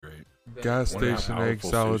gas Wonder how station egg powerful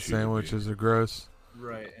salad sushi would be. sandwiches are gross.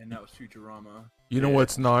 Right, and that was Futurama. You know Yeah.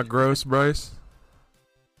 what's not gross, Bryce?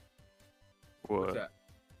 What's What? that?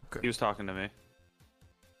 He was talking to me.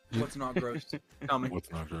 What's not gross? Tell me.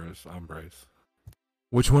 What's not gross? I'm Bryce.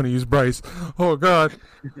 Which one of you's Bryce? Oh God,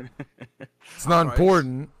 it's not Bryce.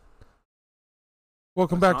 important.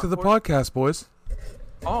 Welcome That's back to not the important? podcast, boys.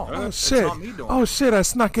 Oh, Oh it's shit! not me doing Oh it. shit! I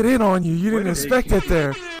snuck it in on you. You Wait didn't a expect minute. it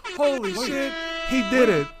there. Holy shit! He did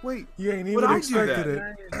it. Wait, You ain't Would even I do expected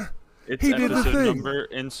that? it. It's He did the episode thing. number,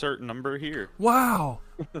 insert number here. Wow.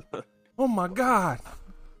 Oh my God.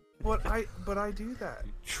 but I do that.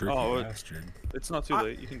 Tricky Oh, bastard. It's not too I-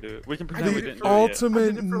 late. You can do it. We can I pretend we did didn't it do it yet. I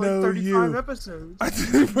Ultimate did it for like know 35 you. episodes. I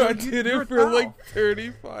did You're it a for towel. like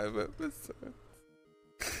 35 episodes.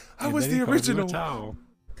 I And was then he the called you a original. towel.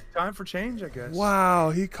 Time for change, I guess. Wow,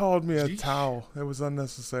 he called me a Sheesh. towel. It was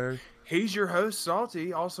unnecessary. He's your host,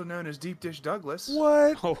 Salty, also known as Deep Dish Douglas.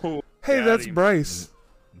 What? Oh, Hey, got that's him. Bryce.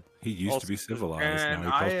 He used to be Also- civilized. And Now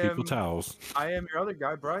he calls I people am- towels. I am your other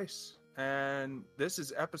guy, Bryce. And this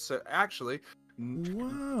is episode, actually,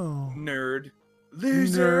 Wow. nerd.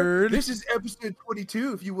 Loser. Nerd. This is episode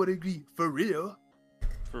 22, if you would agree. For real.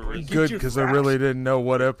 For real. Get Good, your because I facts. really didn't know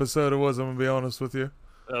what episode it was. I'm gonna be honest with you.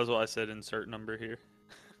 That was why I said insert number here.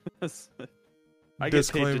 I get paid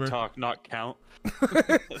Disclaimer. to talk, not count.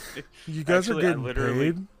 You guys Actually, are I getting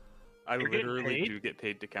literally- paid. I You're getting literally paid? do get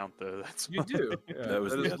paid to count, though. That's You do. That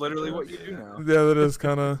was that the is literally episode, what you do yeah. now. Yeah, that is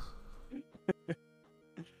kind of.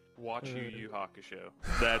 Watch Yu Yu Hakusho.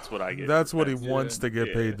 That's what I get. That's what he Yeah. wants to get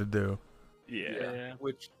Yeah. paid to do. Yeah. Yeah.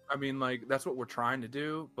 Which I mean, like that's what we're trying to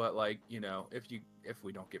do. But like you know, if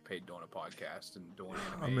we don't get paid doing a podcast and doing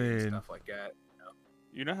anime mean- and stuff like that,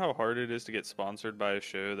 You know how hard it is to get sponsored by a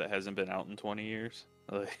show that hasn't been out in 20 years?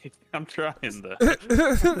 Like, I'm trying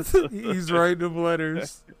though. He's writing him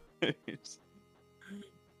letters.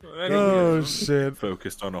 Oh Anyway, shit!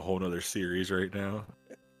 Focused on a whole nother series right now.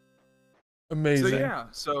 Amazing. So yeah,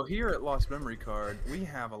 so here at Lost Memory Card, we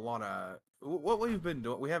have a lot of what we've been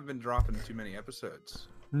doing. We haven't been dropping too many episodes,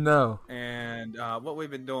 No. and what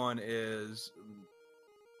we've been doing is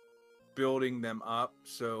building them up.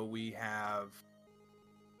 So we have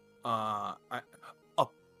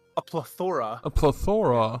a plethora. A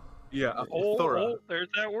plethora. Yeah, a Oh, plethora oh, there's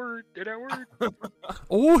that word. There's that word.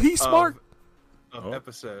 Oh, he's smart. of Oh.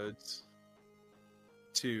 episodes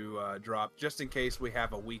to drop, just in case we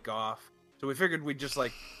have a week off. So we figured we'd just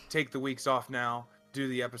like take the weeks off now, do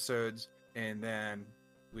the episodes, and then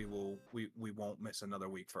we won't miss another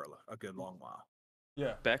week for a good long while.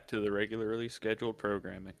 Yeah. Back to the regularly scheduled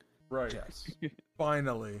programming. Right. Yes.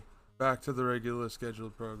 Finally, back to the regular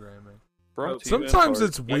scheduled programming. Brought to you in Sometimes part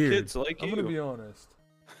it's by weird. kids like I'm you. gonna be honest.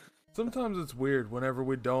 Sometimes it's weird whenever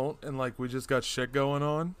we don't, and like we just got shit going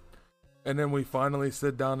on, and then we finally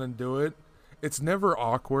sit down and do it. It's never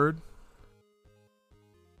awkward,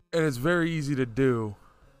 and it's very easy to do.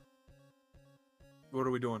 What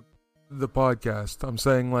are we doing? The podcast. I'm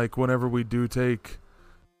saying like whenever we do take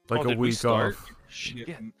like Oh, a did we week start? off. Shit.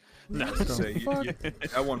 Yeah. No. I was gonna say, Fuck.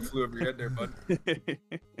 that one flew over your head there, bud.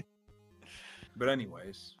 But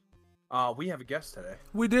anyways, we have a guest today.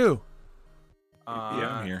 We do. Yeah,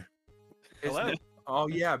 I'm here. his Hello. na- Oh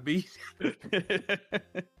yeah, B.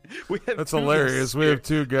 We have That's two hilarious. guests We here. have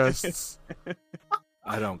two guests.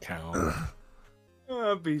 I don't count.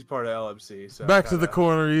 B's part of LMC. So Back to the kinda-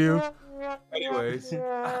 corner, you. Anyways,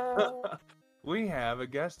 we have a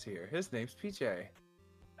guest here. His name's PJ.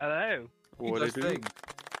 Hello. He What does it do? things.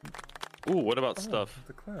 Ooh, what about Oh, stuff?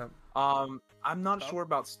 the clap. I'm not Stuff? sure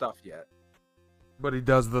about stuff yet, But he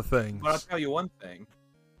does the things. but I'll tell you one thing.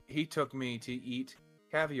 He took me to eat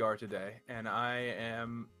caviar today, and I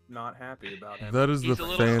am not happy about him. That is He's the a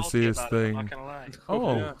little salty fanciest about it, I'm thing. not gonna lie.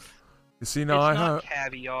 Oh, Yeah. you see now I it's not have.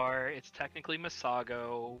 caviar. It's technically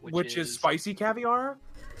masago, Which is spicy caviar?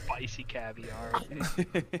 spicy caviar.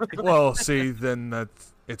 Well, see, then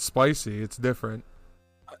it's spicy. It's different.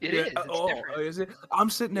 It Yeah, is. It's oh, different. is it? I'm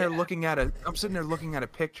sitting there Yeah. looking at a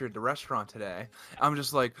picture at the restaurant today. I'm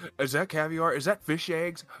just like, is that caviar? Is that fish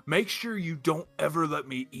eggs? Make sure you don't ever let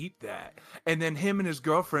me eat that. And then him and his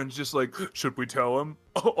girlfriend's just like, should we tell him?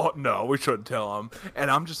 Oh, no, we shouldn't tell him. And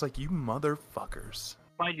I'm just like, you motherfuckers.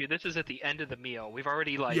 Mind you, this is at the end of the meal. We've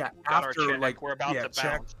already got after our check. like We're about to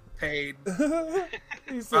check bounce. paid.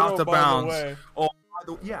 He said, Out "Oh, to by the bounds." way."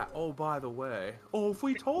 By the way. Oh, if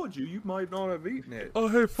we told you, you might not have eaten it. Oh,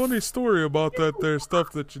 hey, funny story about that there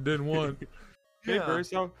stuff that you didn't want. Hey, Yeah.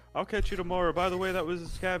 Bruce, I'll catch you tomorrow. By the way, that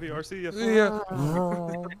was caviar. See ya. Yeah.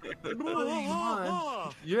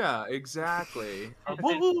 Yeah, exactly.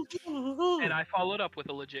 And I followed up with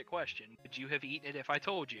a legit question. Would you have eaten it if I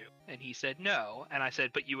told you? And he said no. And I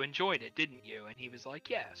said, but you enjoyed it, didn't you? And he was like,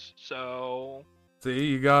 yes. So, See,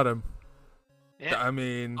 you got him. yeah. I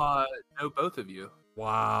mean, No, both of you.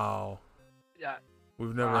 wow. Yeah.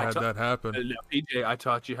 We've never I had ta- that happen. Now, PJ, I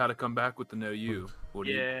taught you how to come back with the no you. What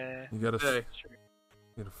do Yeah. You gotta, say?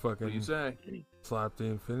 you gotta What do you fucking say? slap the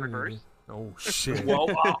infinity. Reverse? Oh shit. Well,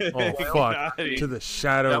 Oh fuck. To the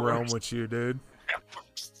shadow That realm works. with you, dude.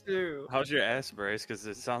 How's your ass brace? Because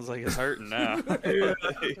it sounds like it's hurting now.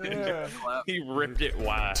 Yeah. He ripped it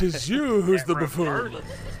wide. Tis you who's the buffoon.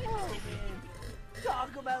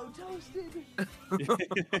 Talk about toasted.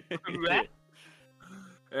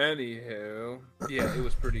 Anywho, yeah, it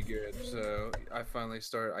was pretty good. So I finally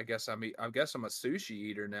started. I guess I'm a sushi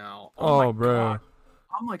eater now. Oh, my bro. God.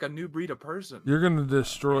 I'm like a new breed of person. You're gonna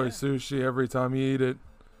destroy sushi every time you eat it.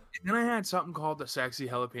 And then I had something called the sexy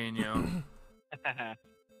jalapeno.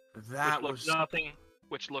 That which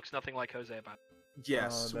was looks nothing like Jose about.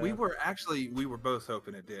 yes. Oh, we damn. were both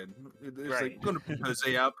hoping it did. It was Right. like gonna put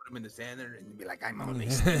Jose out, put him in the center, and be like, I'm only.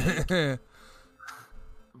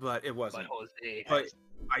 But it But wasn't. Jose But has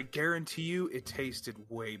I guarantee you, it tasted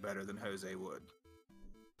way better than Jose would.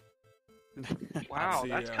 wow, See,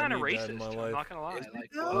 that's I kind of need that in racist. my I'm life. not gonna lie. Is it Like,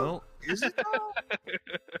 though? Well, Is it though?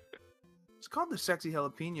 It's called the sexy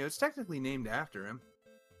jalapeno. It's technically named after him.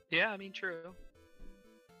 yeah, I mean, true.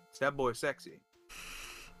 It's that boy sexy.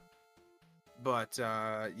 But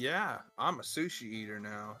yeah, I'm a sushi eater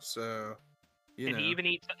now, so you And know.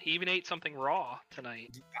 he even ate something raw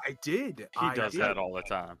tonight. I did. He I does did. that all the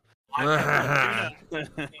time. I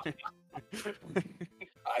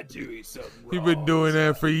do eat something. you've been doing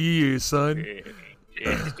that for years, son.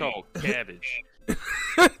 It's called cabbage.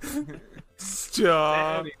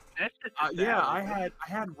 Stop. That's just Yeah, bad. I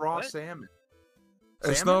had raw What? salmon.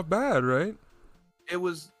 It's Salmon? not bad, right? It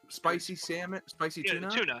was spicy salmon, spicy Yeah,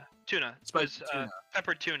 tuna, tuna. Spicy Was, tuna.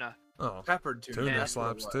 peppered tuna. Oh, peppered tuna. tuna that's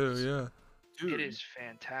what it slaps too. was. Yeah. Dude, It is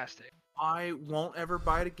fantastic. I won't ever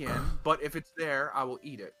buy it again, but if it's there, I will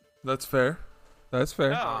eat it. That's fair. That's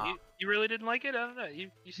fair. Oh, you really didn't like it? I don't know.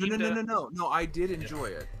 You No, seem no. I did enjoy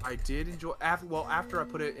it. I did enjoy. After I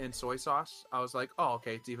put it in soy sauce, I was like, oh,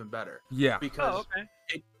 okay, it's even better Yeah. because Oh,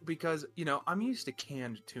 okay. because I'm used to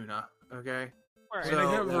canned tuna. Okay. All right. When I So,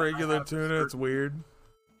 have I regular have a tuna, it's certain- weird.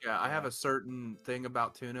 Yeah, I have a certain thing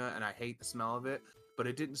about tuna, and I hate the smell of it. But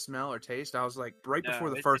it didn't smell or taste. I was like, right No, before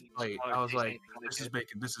the it first didn't plate, smell or I was taste like, anything like this is it.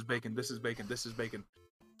 bacon. This is bacon. This is bacon. This is bacon.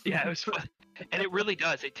 Yeah, it was fun. And it really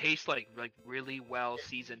does. It tastes like really well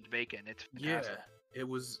seasoned bacon. It's Yeah, fantastic. it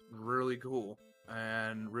was really cool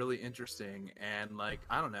and really interesting. And like,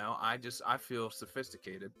 I don't know, I feel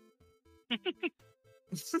sophisticated.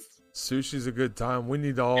 Sushi's a good time. We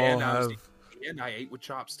need to all And I was have And I ate with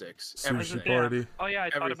chopsticks. sushi Everything. Yeah. party. Oh yeah, I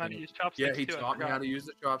taught him how to Everything. use chopsticks Yeah, he too. I taught me how forgot. to use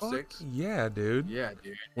the Fuck chopsticks. yeah, dude. Yeah,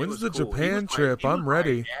 dude. it When's was the cool. He Japan was my- trip? he was I'm my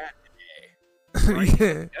ready. dad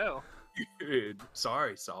today. Yeah. Go. Dude,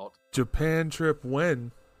 sorry, Salt. Japan trip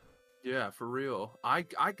when? Yeah, for real. I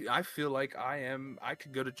feel like I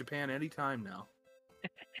could go to Japan anytime now.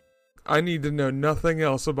 I need to know nothing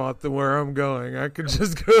else about where I'm going. I could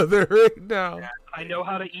just go there right now. I know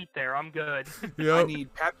how to eat there. I'm good. I Yep. need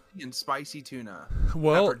Pepsi and spicy tuna.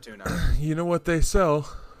 Well, Peppered tuna. you know what they sell?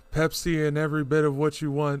 Pepsi and every bit of what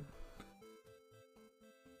you want.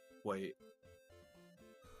 Wait.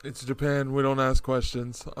 It's Japan. We don't ask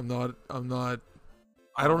questions. I don't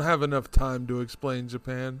have enough time to explain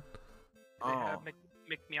Japan. They have Oh.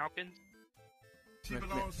 McMeowkins. She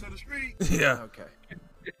belongs to the street. Yeah. Okay.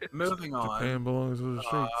 Moving on. Japan belongs to the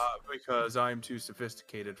streets. Because I'm too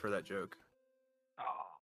sophisticated for that joke.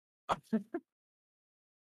 Oh,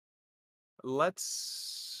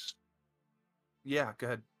 Let's. Yeah, go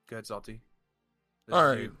ahead. Go ahead, Salty. This All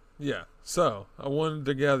is right. you. Yeah. So I wanted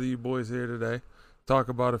to gather you boys here today, talk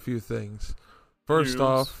about a few things. First News.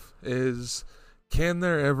 off is, can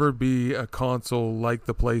there ever be a console like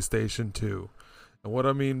the PlayStation 2? And what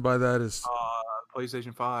I mean by that is,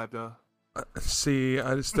 PlayStation 5, duh. see,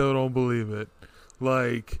 I still don't believe it.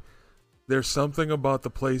 Like, there's something about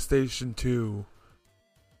the PlayStation 2.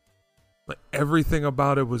 Like, everything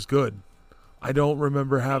about it was good. I don't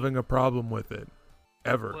remember having a problem with it.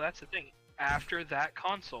 Ever. well, that's the thing. After that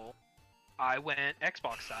console, I went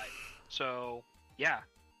Xbox side. So yeah,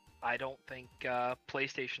 I don't think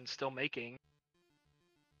PlayStation's still making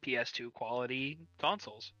PS2 quality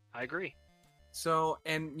consoles. I agree. So,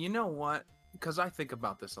 and you know what? because I think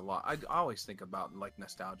about this a lot. I always think about like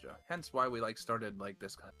nostalgia. Hence why we like started like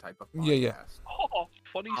this type of podcast. Yeah. Oh,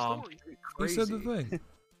 funny story. He said the Crazy. thing.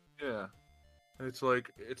 Yeah. It's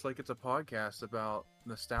like it's a podcast about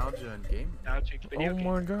nostalgia and gaming. Nostalgic video Oh game.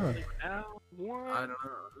 my god. Now, what? I don't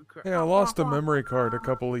know. Who cares? Hey, I lost a memory card a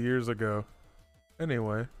couple of years ago.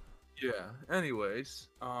 Anyway. Yeah. Anyways,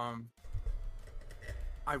 I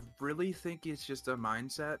really think it's just a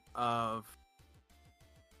mindset of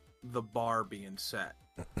the bar being set,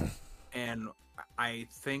 and I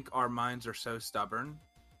think our minds are so stubborn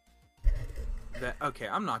that okay,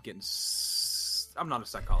 I'm not a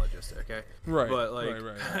psychologist, okay, Right. but like,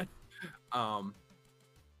 right.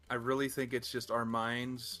 I really think it's just our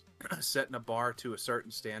minds setting a bar to a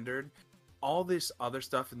certain standard. All this other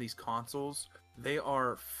stuff in these consoles, they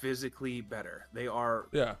are physically better. They are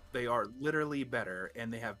Yeah. literally better,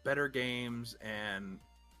 and they have better games and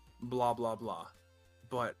blah blah blah.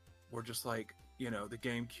 But we're just like, the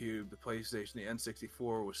GameCube, the PlayStation, the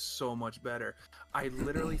N64 was so much better. I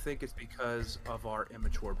literally think it's because of our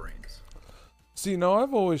immature brains. See, no,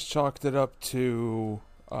 I've always chalked it up to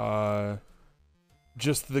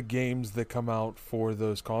just the games that come out for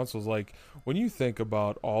those consoles. Like, when you think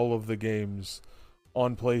about all of the games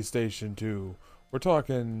on PlayStation 2, we're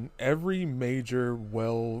talking every major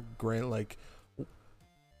Grand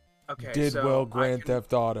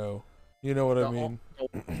Theft Auto. You know what I mean? The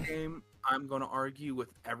old game, I'm going to argue with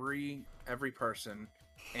every person,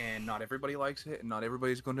 and not everybody likes it, and not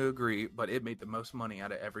everybody's going to agree, but it made the most money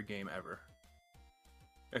out of every game ever.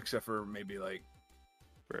 Except for maybe like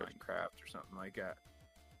Minecraft or something like that.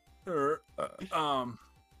 Or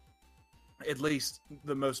at least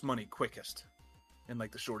the most money quickest in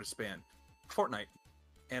like the shortest span. Fortnite.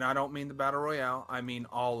 And I don't mean the Battle Royale, I mean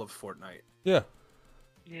all of Fortnite. Yeah.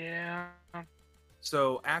 Yeah.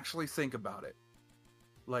 So actually think about it.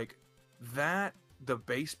 Like that, the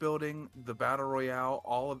base building, the Battle Royale,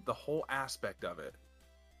 all of the whole aspect of it.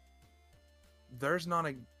 There's not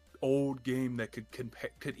a old game that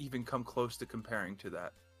could even come close to comparing to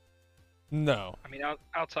that. No. I mean,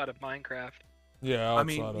 outside of Minecraft. Yeah.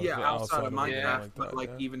 Outside of Minecraft, but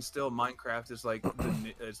like even still, Minecraft is like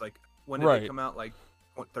is like when did it come out? Like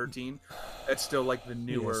 13. It's still like the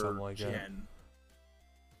newer gen.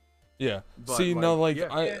 Yeah. But, see, like,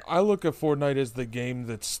 I look at Fortnite as the game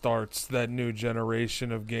that starts that new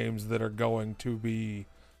generation of games that are going to be,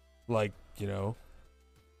 like,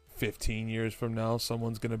 15 years from now,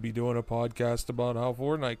 someone's going to be doing a podcast about how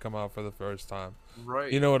Fortnite come out for the first time.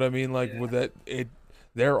 Right. You know what I mean? Like, with that,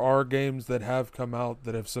 there are games that have come out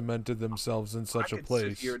that have cemented themselves in such a place. I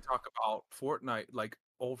could sit here and talk about Fortnite, like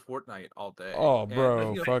old Fortnite, all day. Oh,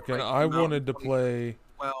 bro, fucking! I wanted to play.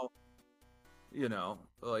 Well,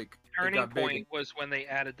 like Turning point was when they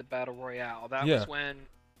added the Battle Royale. That was when,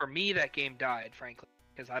 for me, that game died, frankly,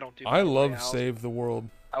 because I don't do. I love Royales. Save the World.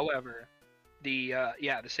 However, the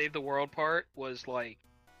Save the World part was like,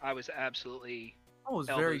 I was absolutely. Oh, it was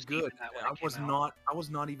very good. I was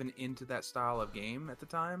not even into that style of game at the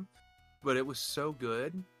time, but it was so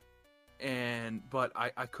good. But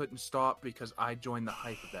I couldn't stop because I joined the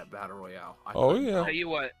hype of that Battle Royale. I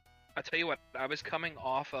tell you what, I was coming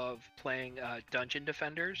off of playing Dungeon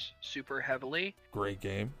Defenders super heavily. Great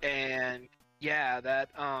game. And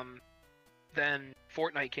then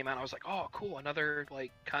Fortnite came out and I was like, oh cool, another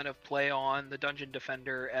like kind of play on the Dungeon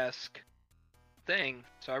Defender-esque thing.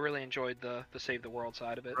 So I really enjoyed the Save the World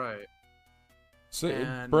side of it. Right.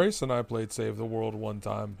 Bryce and I played Save the World one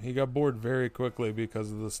time. He got bored very quickly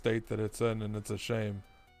because of the state that it's in, and it's a shame.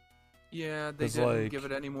 Yeah, they didn't give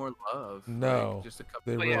it any more love. No, like, just a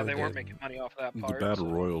couple. They weren't making money off that part. The Battle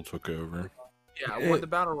Royale took over. Yeah, when the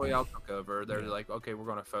Battle Royale took over, they're like, okay, we're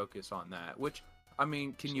going to focus on that. Which, I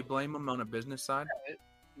mean, can you blame them on a business side? It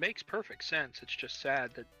makes perfect sense. It's just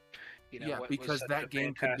sad that, because that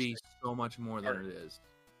game could be so much more than it is.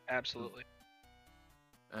 Absolutely.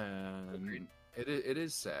 And it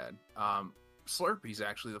is sad. Slurpee's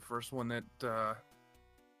actually the first one that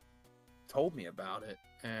told me about it,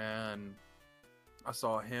 and I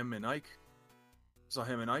saw him and Ike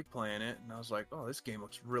playing it, and I was like, oh, this game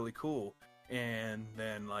looks really cool. And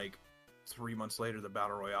then like 3 months later, the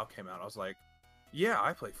Battle Royale came out. I was like, yeah,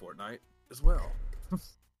 I play Fortnite as well.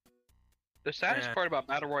 The saddest part about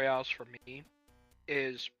Battle Royales for me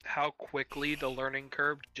is how quickly the learning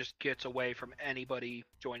curve just gets away from anybody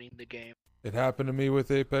joining the game. It happened to me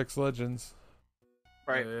with Apex Legends.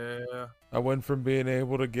 Right. Yeah. I went from being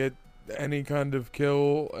able to get any kind of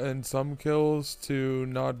kill and some kills to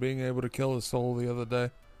not being able to kill a soul the other day.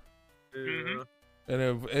 Yeah.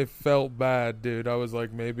 And it felt bad, dude. I was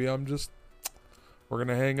like, maybe we're going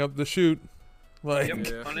to hang up the shoot. Like, Yep.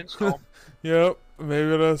 Yeah. Uninstall. yep,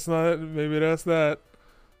 maybe that's not. Maybe that's that.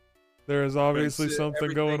 There is obviously It's,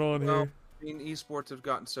 something going everything- on well, here. I mean, esports have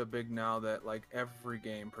gotten so big now that like every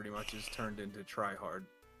game pretty much is turned into try hard.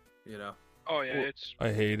 You know. Oh yeah, Well, it's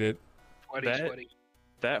I hate it. sweaty.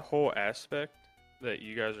 That whole aspect that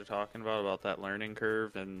you guys are talking about that learning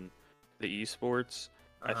curve and the esports,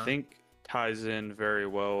 I Uh-huh. think ties in very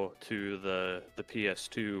well to the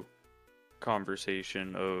PS2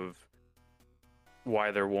 conversation of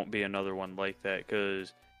why there won't be another one like that.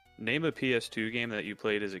 Because name a PS2 game that you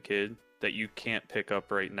played as a kid that you can't pick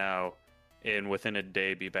up right now and within a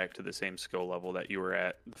day be back to the same skill level that you were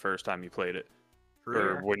at the first time you played it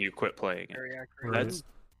or when you quit playing it. Very accurate. Right.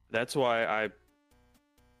 That's why I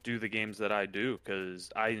do the games that I do,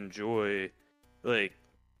 because I enjoy, like,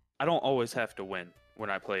 I don't always have to win when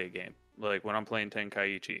I play a game. Like when I'm playing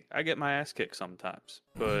Tenkaichi, I get my ass kicked sometimes,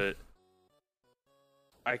 but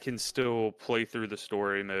I can still play through the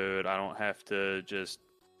story mode. I don't have to just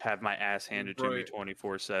have my ass handed to me Right.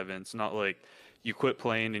 24/7. It's not like you quit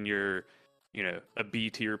playing and you're, a B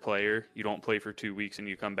tier player. You don't play for 2 weeks and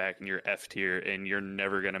you come back and you're F tier and you're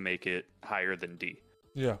never gonna make it higher than D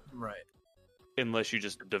Yeah. Right. unless you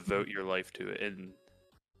just devote your life to it. And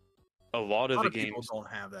a lot A of lot the of people games, don't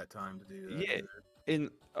have that time to do that. Yeah. either. and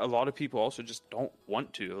a lot of people also just don't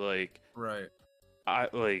want to. Like, Right.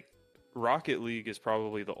 Rocket League is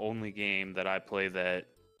probably the only game that I play that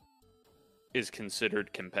is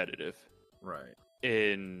considered competitive. Right.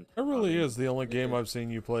 In It really mean, is the only game yeah. I've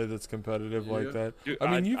seen you play that's competitive Yeah. like that. Dude,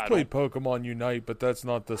 I mean, you've I played Pokemon Unite, but that's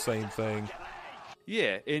not the same thing.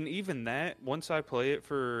 Yeah, and even that, once I play it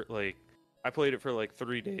for I played it for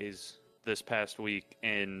 3 days this past week,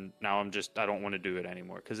 and now I don't want to do it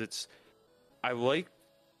anymore because I like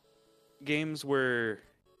games where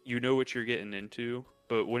you know what you're getting into,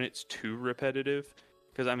 but when it's too repetitive,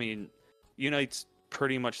 because I mean, Unite's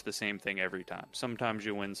pretty much the same thing every time. Sometimes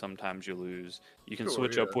you win, sometimes you lose. You can Sure,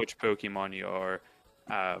 switch up yeah. which Pokemon you are.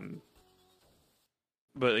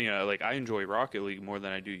 But I enjoy Rocket League more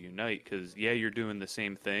than I do Unite because you're doing the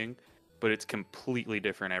same thing, but it's completely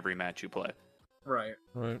different every match you play. Right.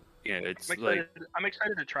 Right. It's I'm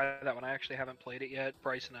excited to try that one. I actually haven't played it yet.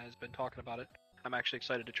 Bryce and I has been talking about it. I'm actually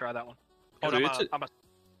excited to try that one. 'Cause dude,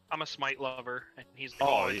 I'm a Smite lover, and he's like,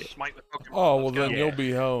 Oh, it's yeah. Smite with Pokemon. Oh, well, let's then go." you'll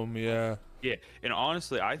be home. Yeah. yeah, and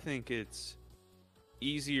honestly, I think it's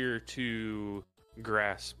easier to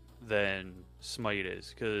grasp than Smite is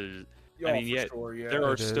because Yeah, mean, for yeah, sure, yeah. there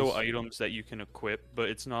are It still is. items that you can equip, but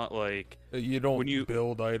it's not like You don't When you-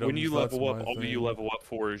 build items. when you that's level up, my all you thing. level up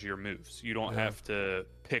for is your moves. You don't Yeah. have to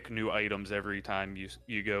pick new items every time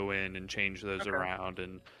you go in and change those Okay. around.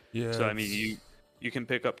 And Yeah. so I mean, it's- you can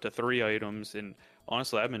pick up to 3 items. And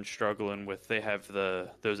honestly, I've been struggling with. They have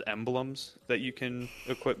those emblems that you can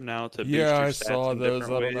equip now to boost your Yeah, I stats saw in those. different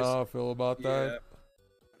I don't ways. know how I feel about Yeah. that.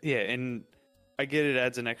 Yeah, and I get it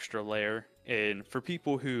adds an extra layer. And for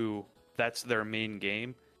people who that's their main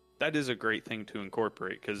game, that is a great thing to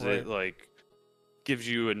incorporate because it gives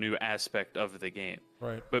you a new aspect of the game.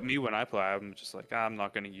 Right. But me, when I play, I'm just like, I'm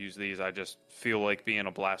not going to use these. I just feel like being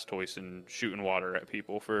a Blastoise and shooting water at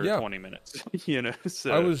people for Yeah. 20 minutes.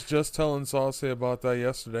 So I was just telling Saucy about that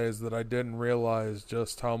yesterday, is that I didn't realize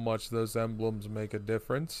just how much those emblems make a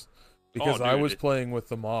difference. Because I dude, was it- playing with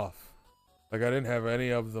them off. Like, I didn't have any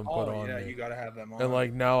of them put Oh on yeah, me. you gotta have them on. And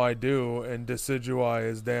like now I do, and Decidueye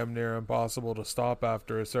is damn near impossible to stop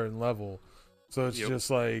after a certain level. So it's Yep. just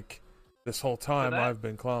like this whole time that- I've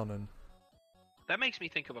been clowning. That makes me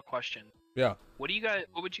think of a question. Yeah. What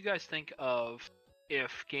would you guys think of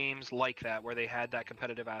if games like that, where they had that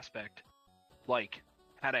competitive aspect,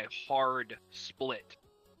 had a hard split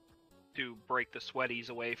to break the sweaties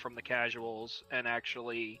away from the casuals and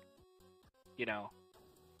actually,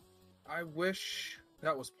 I wish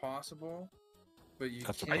that was possible, but you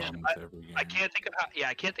That's a can't. problem with every game. I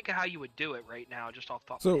can't think of how you would do it right now, just off the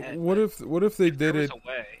top of So my head. what if they did there it? was a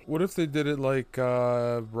way. What if they did it like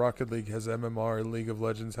Rocket League has MMR, League of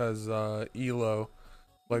Legends has ELO?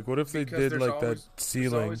 Like, what if they Because did there's like always- that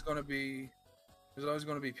ceiling? There's always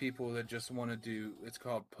going to be people that just want to do. It's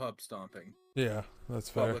called pub stomping, Yeah, that's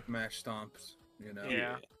fair. public match stomps. You know.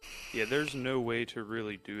 Yeah. Yeah, there's no way to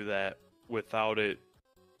really do that without it.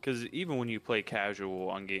 Because even when you play casual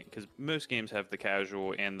on game, because most games have the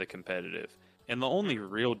casual and the competitive, and the only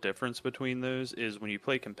real difference between those is when you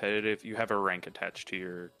play competitive, you have a rank attached to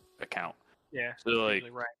your account. Yeah. So, it's like, usually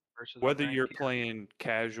ranked versus Whether unranked, you're yeah. playing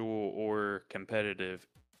casual or competitive,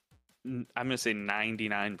 I'm gonna say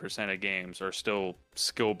 99% of games are still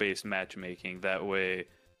skill-based matchmaking. That way,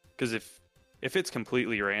 because if it's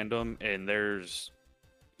completely random and there's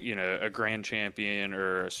a grand champion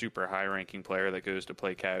or a super high ranking player that goes to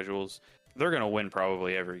play casuals, they're going to win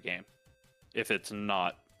probably every game if it's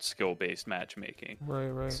not skill based matchmaking.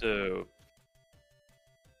 Right. So,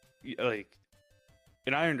 like,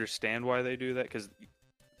 and I understand why they do that because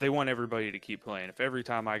they want everybody to keep playing. If every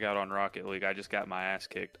time I got on Rocket League, I just got my ass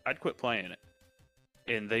kicked, I'd quit playing it.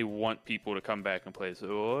 And they want people to come back and play. So,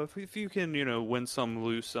 well, if you can, win some,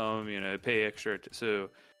 lose some, pay extra. So,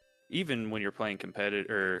 even when you're playing competitive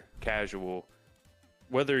or casual,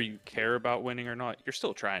 whether you care about winning or not, you're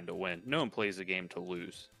still trying to win. No one plays a game to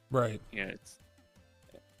lose. Right.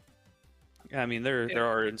 I mean, there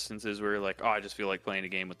are instances where you're like, oh, I just feel like playing a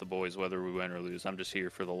game with the boys, whether we win or lose. I'm just here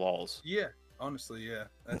for the lulz. Yeah, honestly, yeah.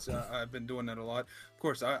 That's I've been doing that a lot. Of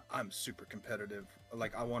course, I'm super competitive.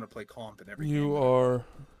 Like, I want to play comp in every game.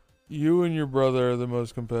 You and your brother are the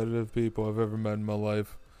most competitive people I've ever met in my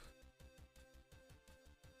life.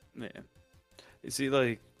 Yeah. You see,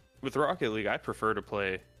 like, with Rocket League, I prefer to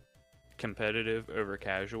play competitive over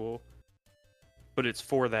casual. But it's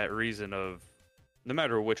for that reason of, no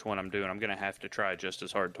matter which one I'm doing, I'm going to have to try just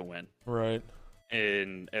as hard to win. Right.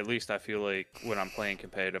 And at least I feel like when I'm playing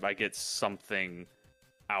competitive, I get something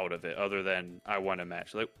out of it other than I won a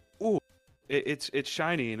match. Like, ooh, it's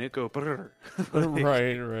shiny and it go brrr. Like,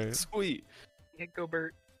 right. Sweet. It go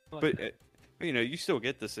Bert. But, you still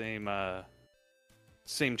get the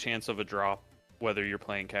same chance of a drop, whether you're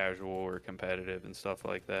playing casual or competitive and stuff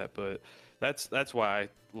like that. But that's why I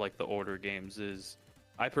like the older games is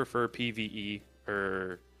I prefer PvE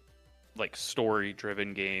or like story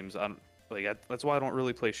driven games. That's why I don't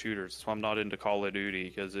really play shooters. That's why I'm not into Call of Duty,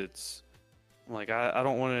 because it's like I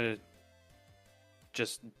don't want to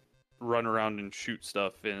just run around and shoot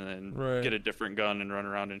stuff and Right. get a different gun and run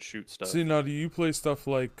around and shoot stuff. See, now do you play stuff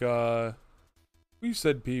like you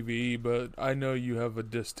said PvE, but I know you have a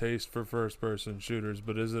distaste for first-person shooters,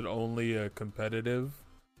 but is it only a competitive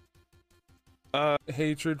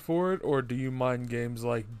hatred for it, or do you mind games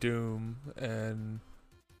like Doom and...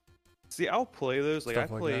 See, I'll play those. Like, I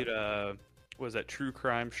Stuff like played, was that True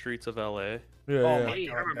Crime Streets of LA? Yeah. Hey,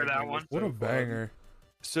 I remember that one. What a banger.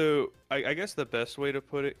 So, I guess the best way to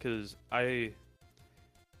put it, because I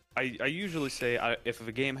usually say if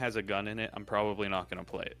a game has a gun in it, I'm probably not going to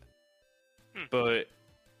play it. But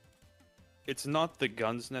it's not the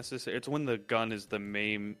guns necessarily. It's when the gun is the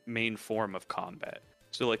main form of combat.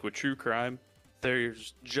 So, like with True Crime,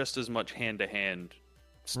 there's just as much hand-to-hand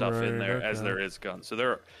stuff in Right, there as okay. there is guns. So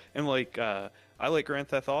there, and like I like Grand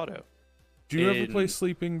Theft Auto. Do you ever In- play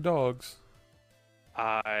Sleeping Dogs?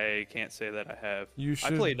 I can't say that I have. You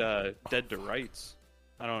should. I played Dead to Rights.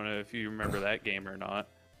 I don't know if you remember that game or not,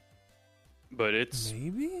 but it's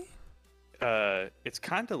Maybe? it's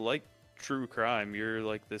kind of like True Crime. You're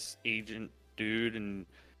like this agent dude, and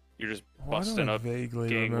you're just Why do busting I up vaguely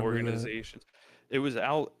gang remember that? organizations. It was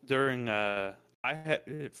out during I had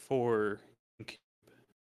it for,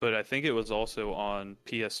 but I think it was also on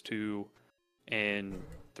PS2 and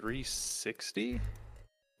 360.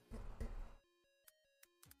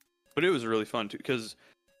 But it was really fun too, because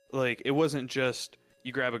like it wasn't just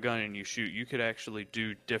you grab a gun and you shoot. You could actually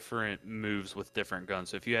do different moves with different guns.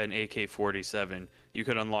 So if you had an AK-47, you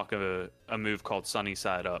could unlock a move called Sunny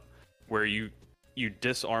Side Up, where you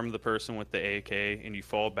disarm the person with the AK and you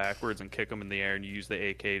fall backwards and kick them in the air, and you use the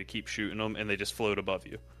AK to keep shooting them, and they just float above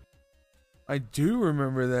you. I do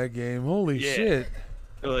remember that game. Holy Yeah. shit.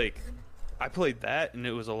 Like, I played that and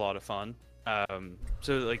it was a lot of fun.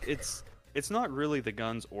 So like it's not really the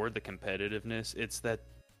guns or the competitiveness. It's that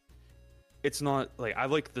it's not like, I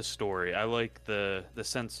like the story. I like the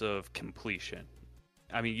sense of completion.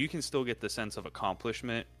 I mean, you can still get the sense of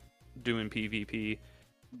accomplishment doing PvP,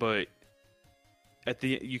 but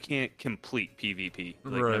you can't complete PvP.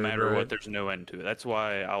 Like, no matter Right. what, there's no end to it. That's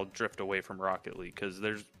why I'll drift away from Rocket League, because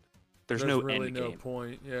there's no really end no game.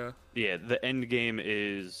 point, yeah. Yeah, the end game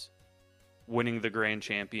is winning the grand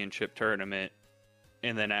championship tournament,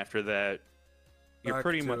 and then after that, you're Back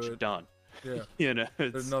pretty to much it. done. Yeah.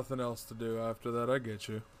 There's There's nothing else to do after that. I get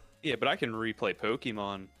you. Yeah, but I can replay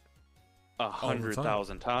Pokemon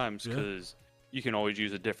 100,000 times, Yeah. because you can always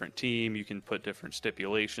use a different team. You can put different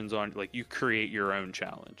stipulations on. Like, you create your own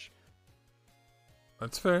challenge.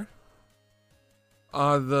 That's fair.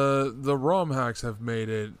 The ROM hacks have made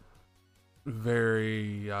it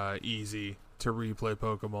very easy to replay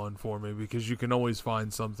Pokemon for me, because you can always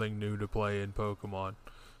find something new to play in Pokemon.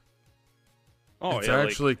 Oh, It's yeah,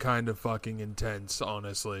 actually kind of fucking intense,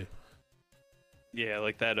 honestly.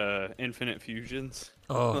 like that Infinite Fusions.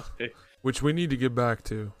 Oh, which we need to get back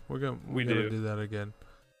to. We We gotta do. do that again.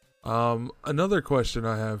 Another question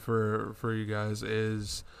I have for you guys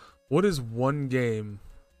is, what is one game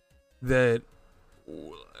that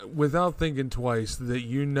without thinking twice, that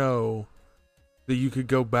you know that you could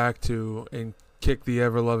go back to and kick the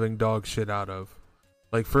ever-loving dog shit out of.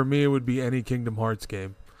 Like, for me, it would be any Kingdom Hearts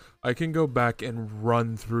game. I can go back and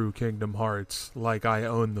run through Kingdom Hearts like I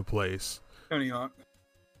own the place. Tony Hawk.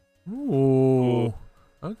 Ooh.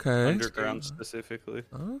 Okay. Underground specifically.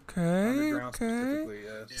 Okay. Underground Okay. specifically,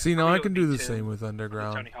 yes. See, now For me, I it can would do be the two. same with The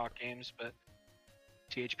Underground. Tony Hawk games, but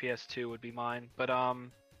THPS 2 would be mine. But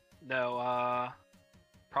no,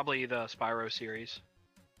 probably the Spyro series.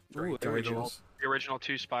 Ooh, the original, ages. the original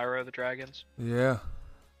 2 Spyro the Dragons. Yeah.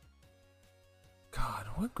 God,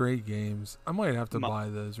 what great games. I might have to Ma- buy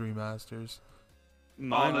those remasters.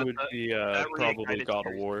 Mine that- would be that probably reignited God of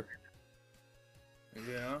series. War.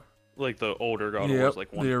 Yeah. Like the older God of Yep, Wars,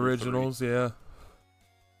 like 1 the through 3. originals, yeah.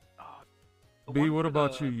 The B, one what for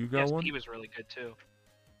about the you? You got PSP one? was really good too.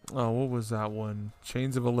 Oh, what was that one?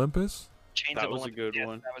 Chains of Olympus? Chains That of was a Olympus, good yes,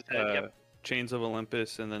 one. That was it. Yep. Chains of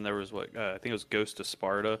Olympus, and then there was what I think it was Ghost of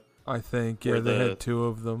Sparta. I think, yeah, Where they the- had 2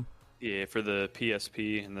 of them. Yeah, for the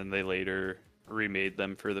PSP, and then they later remade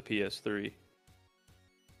them for the PS3.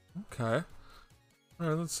 Okay.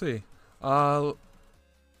 Alright, let's see. Well,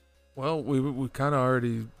 we kind of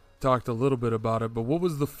already talked a little bit about it, but what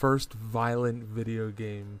was the first violent video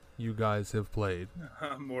game you guys have played?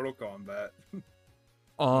 Mortal Kombat.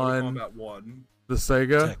 On Mortal Kombat 1 the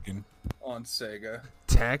Sega? Tekken. on Sega.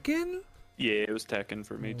 Tekken? Yeah, it was Tekken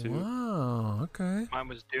for me too. Wow, okay. Mine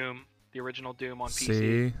was Doom, the original Doom on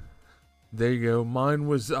PC. See? There you go. Mine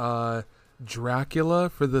was Dracula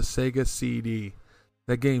for the Sega CD.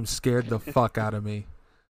 That game scared the fuck out of me.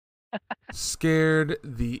 Scared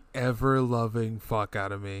the ever-loving fuck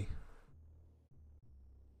out of me.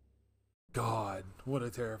 God, what a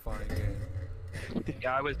terrifying game.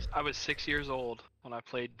 Yeah, I was 6 years old when I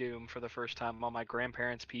played Doom for the first time on my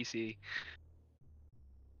grandparents' PC.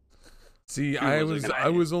 See, Doom I was a was good I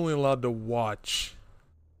was only allowed to watch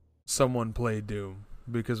someone play Doom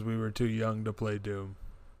because we were too young to play Doom.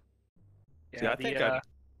 Yeah, See, I think I-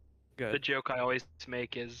 the joke I always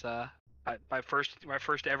make is my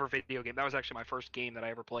first ever video game. That was actually my first game that I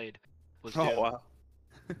ever played. Was Doom, Oh wow!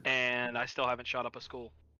 and I still haven't shot up a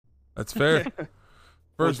school. That's fair.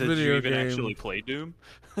 First Did video you even game. actually play Doom?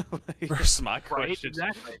 Like, First- my Right? question.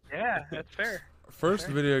 Exactly. Yeah, that's fair. First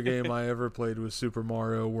video game I ever played was Super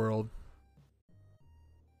Mario World.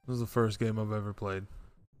 It was the first game I've ever played.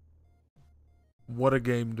 What a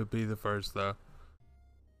game to be the first, though.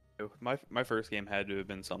 My first game had to have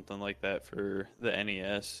been something like that for the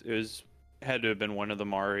NES. Had to have been one of the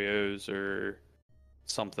Marios or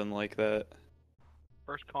something like that.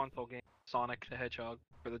 First console game, Sonic the Hedgehog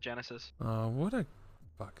for the Genesis. What a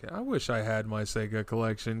fucking... I wish I had my Sega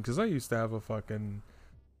collection, because I used to have a fucking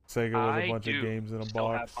Sega with a bunch of games in a still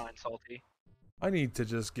box. have mine, Salty. I need to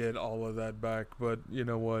just get all of that back, but you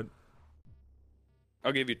know what?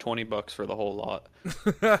 I'll give you $20 for the whole lot.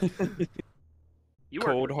 You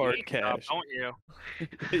Cold work for hard GameStop, cash. don't you?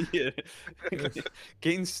 Yeah.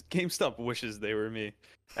 GameStop wishes they were me.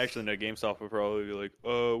 Actually, no. GameStop would probably be like,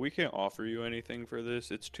 we can't offer you anything for this.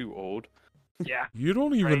 It's too old." Yeah. You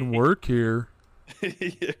don't even Right. work here.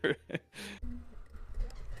 Yeah, right.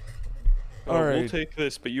 All We'll right. take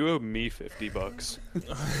this, but you owe me $50.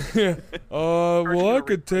 Yeah. Well, gonna I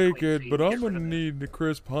could take recycle it, it, but get I'm rid gonna of it. need the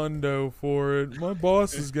crisp hundo for it. My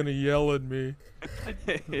boss is gonna yell at me.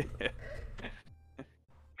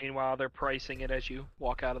 Meanwhile, they're pricing it as you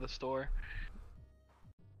walk out of the store.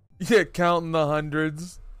 Yeah, counting the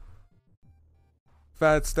hundreds.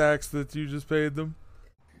 Fat stacks that you just paid them.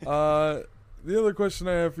 The other question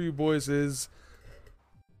I have for you boys is,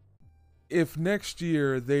 if next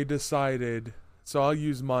year they decided, so I'll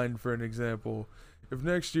use mine for an example. If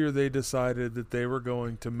next year they decided that they were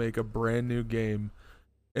going to make a brand new game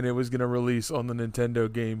and it was going to release on the Nintendo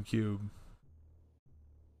GameCube,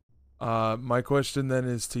 my question then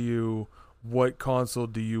is to you, what console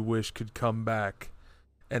do you wish could come back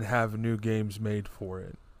and have new games made for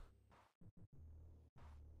it?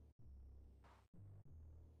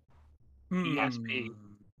 PSP.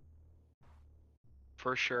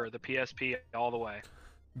 For sure, the PSP all the way.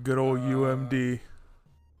 Good old UMD.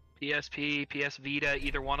 PSP, PS Vita,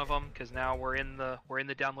 either one of them, because now we're in the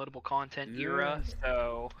downloadable content era.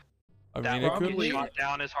 So I that mean, it won't could get Probably- shot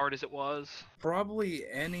down as hard as it was. Probably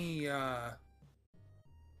any handheld.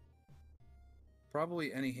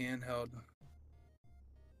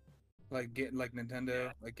 Like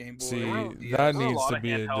Nintendo, like Game Boy. See, DS. that There were a needs lot to of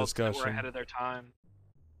be a handhelds that were discussion. ahead of their time.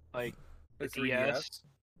 Like The the DS,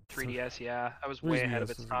 3DS, yeah, that was way ahead of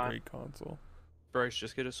 3DS its is a time. great console. Bryce,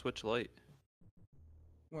 just get a Switch Lite.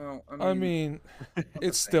 Well, I mean,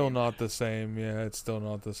 it's still not the same. Yeah, it's still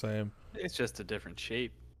not the same. It's just a different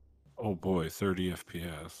shape. Oh boy, 30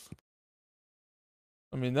 FPS.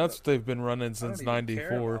 I mean, that's what they've been running I don't since even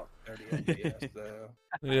care '94. about 30 FPS though.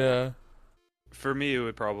 Yeah. For me, it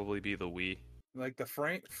would probably be the Wii. Like the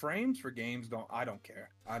frames for games I don't care.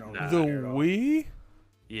 I don't Nah. The really care at all. Wii?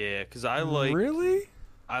 Yeah, because I like Really?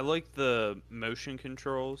 I like the motion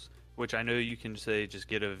controls, which I know you can say just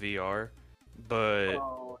get a VR, but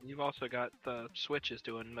Oh, you've also got the Switches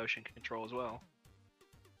doing motion control as well.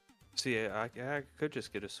 see, I could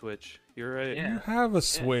just get a Switch. You're right. Yeah. You have a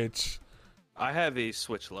Switch. I have a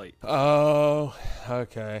Switch Lite. Oh,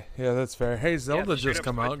 okay. Yeah, that's fair. Hey, Zelda the straight just up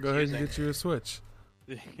come Switch out. Go is ahead and using- get you a Switch.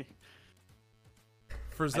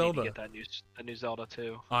 For I need to Zelda. get that the new Zelda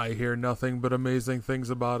too. I hear nothing but amazing things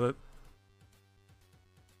about it.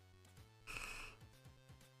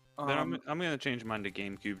 Then I'm gonna change mine to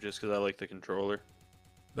GameCube just because I like the controller.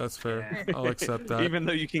 That's fair. Yeah. I'll accept that. Even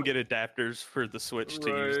though you can get adapters for the Switch to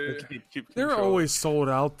use the GameCube They're controller. always sold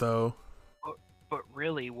out, though. But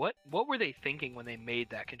really, what were they thinking when they made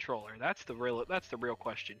that controller? That's the real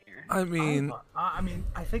question here. I mean,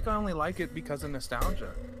 I think I only like it because of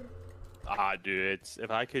nostalgia. Dude,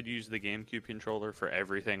 if I could use the GameCube controller for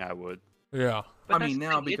everything, I would. yeah. But I that's mean, the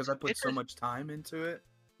now thing, because I put it's so a- much time into it.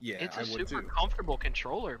 Yeah, It's I a would super too. comfortable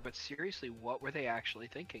controller, but seriously, what were they actually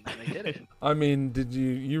thinking when they did it? I mean, did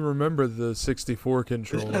you remember the 64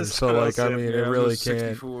 controller? That's So, what I like, I said, mean, Yeah, it the really can't.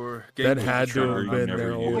 64 That GameCube had to controller have you been never their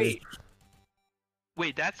used. old. Wait.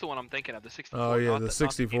 Wait, that's the one I'm thinking of, the 64. Oh, yeah, not the not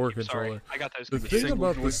 64 GameCube, sorry. controller. I got those The confused. thing single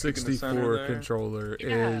about the joystick in the center 64 there. controller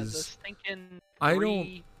Yeah, the is stinking I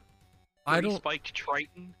three- I three don't spiked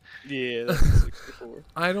Triton. Yeah, that's the 64.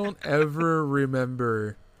 I don't ever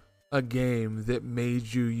remember a game that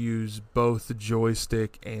made you use both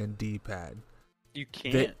joystick and D-pad. You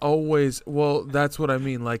can't. They always, well, that's what I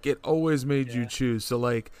mean. Like, it always made you Yeah. choose. So,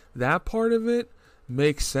 like, that part of it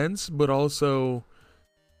makes sense, but also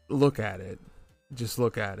look at it. Just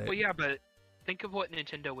look at it. Well, yeah, but think of what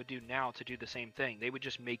Nintendo would do now to do the same thing. They would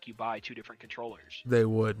just make you buy two different controllers. They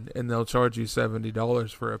would, and they'll charge you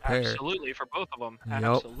 $70 for a pair. Absolutely, for both of them.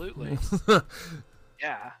 Yup. Absolutely.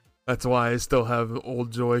 Yeah. That's why I still have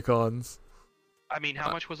old Joy-Cons. I mean,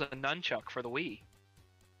 how much was a nunchuck for the Wii?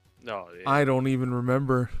 No, yeah. I don't even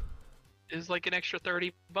remember. It was like an extra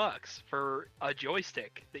 $30 for a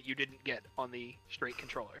joystick that you didn't get on the straight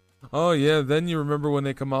controller. Oh yeah, then you remember when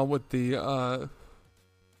they come out with the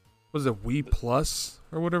was it Wii Plus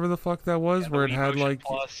or whatever the fuck that was, Yeah, the where it Wii had Motion like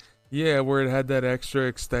Plus. where it had that extra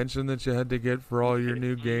extension that you had to get for all your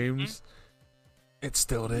new games. It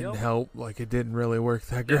still didn't Yep. help. Like, it didn't really work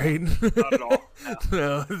that great. Not at all.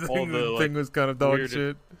 No, the All thing, the, the like, thing was kind of dog weird-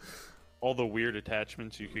 shit. all the weird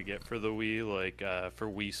attachments you could get for the Wii, like for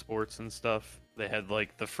Wii Sports and stuff. They had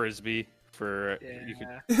like the frisbee for you could.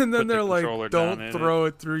 Yeah. And then put the they're like, controller down "Don't in throw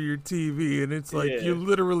it through your TV," and it's like Yeah. you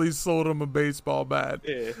literally sold them a baseball bat.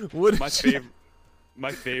 Yeah. What My did you- favorite,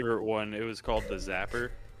 my favorite one. It was called the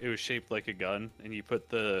Zapper. It was shaped like a gun, and you put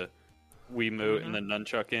the Wiimote and the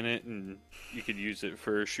nunchuck in it, and you could use it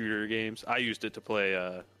for shooter games. I used it to play.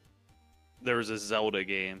 There was a Zelda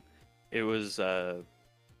game. It was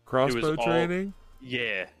Crossbow all- training?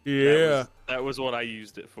 yeah. Yeah. That was what I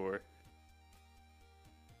used it for.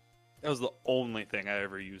 That was the only thing I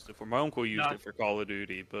ever used it for. My uncle used Not- it for Call of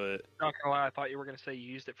Duty, but Not gonna lie, I thought you were gonna say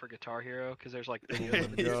you used it for Guitar Hero because there's like videos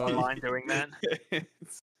of God. it online doing that.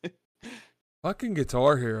 Fucking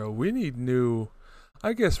Guitar Hero. We need new.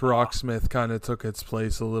 I guess Rocksmith kind of took its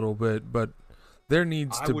place a little bit, but there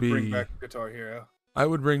needs I to would be. bring back Guitar Hero. I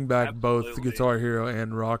would bring back both Absolutely. Guitar Hero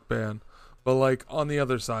and Rock Band. But, like, on the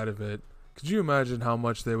other side of it, could you imagine how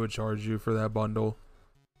much they would charge you for that bundle?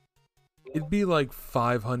 It'd be like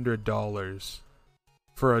 $500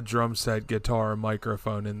 for a drum set, guitar, and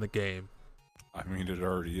microphone in the game. I mean, it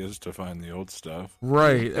already is to find the old stuff.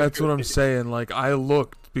 Right, that's what I'm saying. Like, I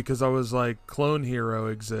looked because I was like, Clone Hero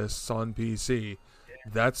exists on PC.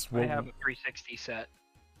 That's I what. have a 360 set.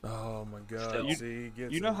 Oh my god! Still. See, he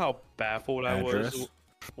gets you know it. how baffled I Address? was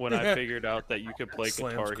when I figured out that you could play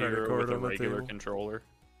Slams Guitar credit Hero card with a on the regular table. controller.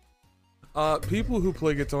 People who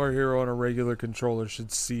play Guitar Hero on a regular controller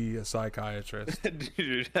should see a psychiatrist.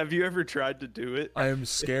 Dude, have you ever tried to do it? I am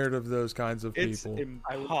scared of those kinds of It's people.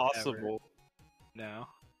 impossible. No.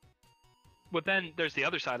 But then there's the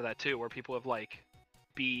other side of that too, where people have like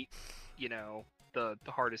beat, the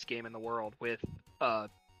hardest game in the world with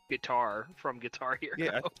guitar from Guitar Hero.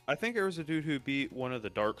 Yeah, I think there was a dude who beat one of the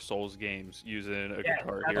Dark Souls games using a Yeah,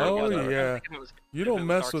 Guitar that's Hero. Oh, what it was. yeah. I think it was- You if it don't was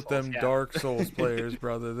mess Dark with Souls, them yeah. Dark Souls players,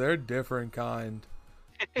 brother. They're different kind.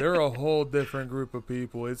 They're a whole different group of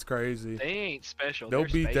people. It's crazy. They ain't special. They'll They're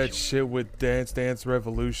beat that spatial. shit with Dance Dance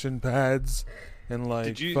Revolution pads and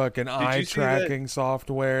like fucking eye you see that? tracking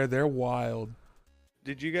software. They're wild.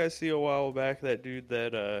 Did you guys see a while back that dude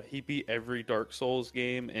that he beat every Dark Souls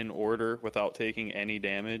game in order without taking any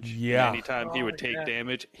damage? And Yeah. anytime he Oh, would take yeah.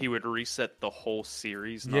 damage, he would reset the whole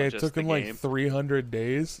series. Not Yeah, it just took the him like game. 300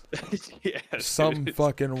 days. Yeah, Something dude.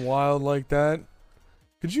 fucking wild like that.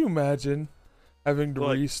 Could you imagine having to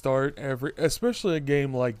Like- restart especially a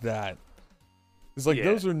game like that? It's like Yeah.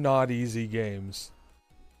 those are not easy games.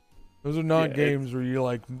 Those are not Yeah, games where you're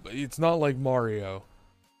like, it's not like Mario.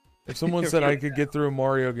 If someone said I could get through a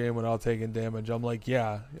Mario game without taking damage, I'm like,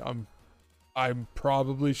 yeah, I'm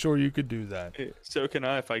probably sure you could do that. So can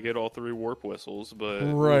I if I get all 3 warp whistles, but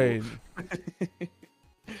Right.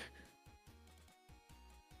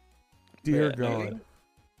 Dear Yeah, no, God.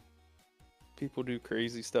 people do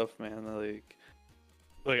crazy stuff, man.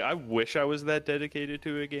 Like I wish I was that dedicated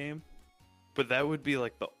to a game, but that would be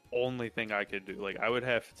like the only thing I could do. Like I would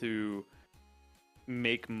have to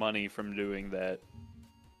make money from doing that,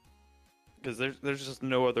 because there's just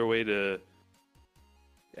no other way to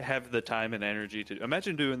have the time and energy to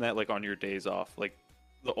imagine doing that like on your days off. Like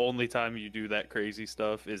the only time you do that crazy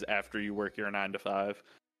stuff is after you work your 9 to 5.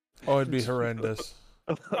 Oh, it'd be horrendous.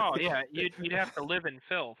 Oh yeah, you'd have to live in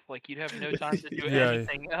filth. Like you'd have no time to do Yeah.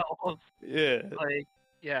 anything else. Yeah. Like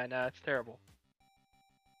yeah, no, it's terrible.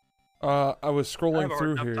 I was I scrolling have a hard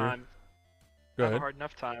through enough here. time. Go I have a ahead. hard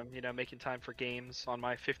enough time, making time for games on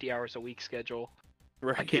my 50 hours a week schedule.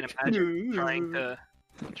 Right. I can't imagine trying to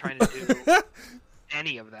do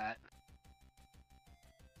any of that.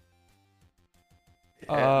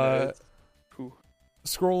 Yeah, no, Uh, it's- Whew.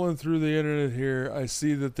 Scrolling through the internet here, I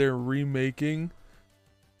see that they're remaking,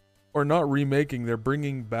 or not remaking, they're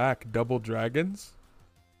bringing back Double Dragons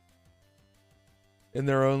in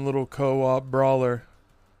their own little co-op brawler.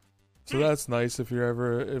 So that's nice if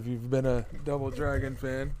you've been a Double Dragon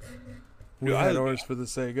fan. We Dude, had I- ours for the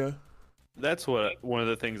Sega. That's what one of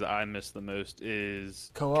the things I miss the most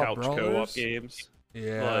is Co-op couch co-op brawlers? games.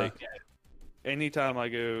 Yeah. Like anytime I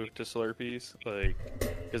go to Slurpees, like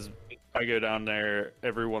because I go down there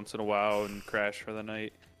every once in a while and crash for the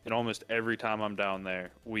night, and almost every time I'm down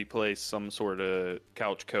there, we play some sort of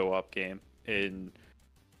couch co-op game. And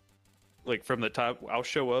like from the time I'll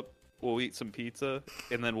show up, we'll eat some pizza,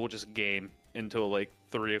 and then we'll just game until like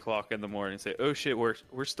 3 o'clock in the morning and say, oh shit, we're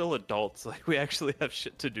still adults, like we actually have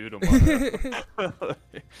shit to do tomorrow.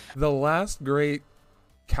 The last great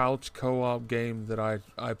couch co-op game that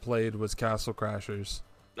I played was Castle Crashers.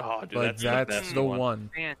 Oh, dude, Like that's the one.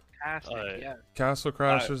 Fantastic, yeah. Castle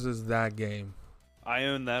Crashers is that game. I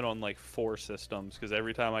own that on like 4 systems, because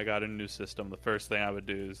every time I got a new system, the first thing I would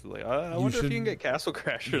do is like, I wonder if you can get Castle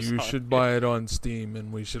Crashers. You on should here." buy it on Steam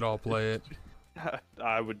and we should all play it.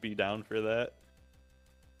 I would be down for that.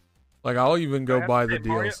 Like I'll even I go have buy to the say,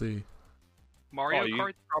 Mario- DLC. Mario Oh, you-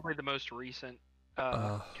 Kart's probably the most recent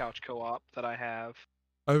couch co-op that I have.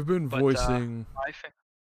 I've been But, voicing. My fa-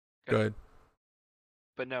 Good.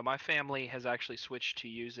 But no, my family has actually switched to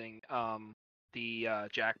using the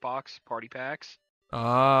Jackbox party packs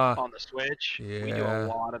Ah, on the Switch. We do yeah. a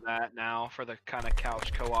lot of that now for the kind of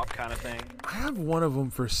couch co-op kind of thing. I have one of them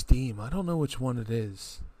for Steam. I don't know which one it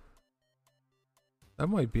is. That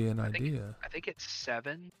might be an idea. I think it's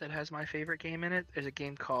 7 that has my favorite game in it. There's a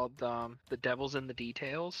game called The Devil's in the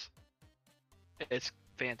Details. It's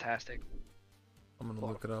fantastic. I'm gonna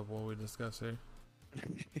look it up while we discuss here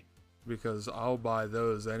because I'll buy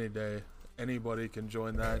those any day. Anybody can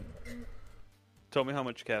join that. Tell me how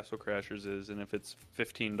much Castle Crashers is, and if it's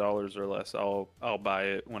 $15 or less, I'll buy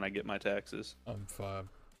it when I get my taxes. I'm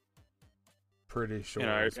pretty sure.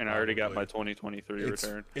 And it's I already got my probably- 2023 it's,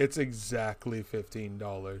 return. It's exactly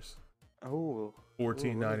 $15. Oh,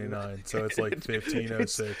 $14.99. So it's like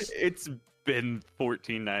 $15.06. It's been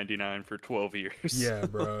 $14.99 for 12 years. Yeah,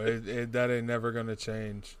 bro. That ain't never gonna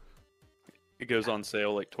change. It goes on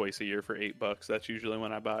sale like twice a year for $8. That's usually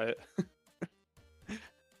when I buy it.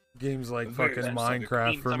 Games like Very fucking specific.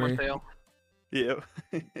 Minecraft Team for Summer me. Sale. Yep.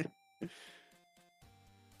 Let's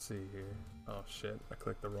see here. Oh shit! I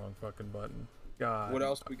clicked the wrong fucking button. God. What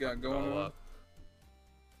else we got going all on?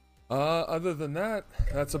 up. Other than that,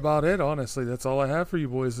 that's about it. Honestly, that's all I have for you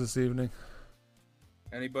boys this evening.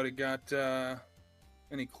 Anybody got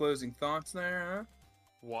any closing thoughts there, huh?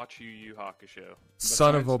 Watch Yu Hakusho.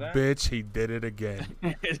 Son of a Besides bitch, he did it again.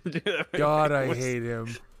 God, God, I hate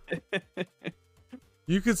him.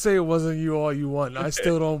 You could say it wasn't you all you want, and I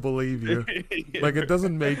still don't believe you. Like, it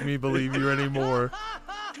doesn't make me believe you anymore.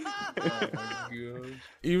 gosh.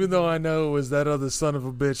 Even though I know it was that other son of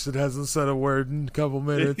a bitch that hasn't said a word in a couple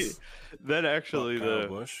minutes. That actually Fuck Kyle the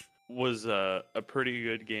Busch. was a pretty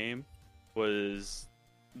good game. Was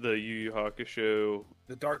the Yu Yu Hakusho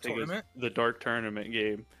The Dark I think it was Tournament? the Dark Tournament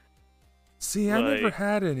game? See, I never Like-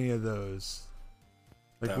 had any of those.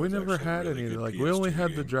 Like, That we was never actually a had really any. good Like, we only PS2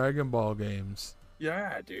 had the game. Dragon Ball games.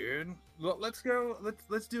 Yeah, dude. Well, let's go.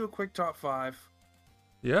 Let's do a quick top 5.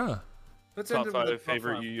 Yeah. Let's Top end it with a 5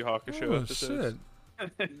 favorite top Yu Yu Hakusho Oh, episodes.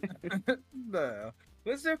 shit. No.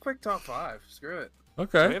 Let's do a quick top 5. Screw it. We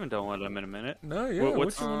Okay. haven't done one of them in a minute. No, yeah.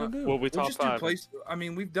 what's- what you want to do? What we We'll top just 5? do I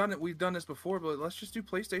mean, we've done it. We've done this before, but let's just do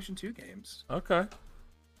PlayStation 2 games. Okay.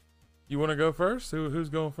 You want to go first? Who's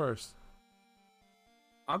going first?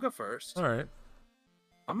 I'll go first. All right.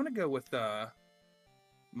 I'm gonna go with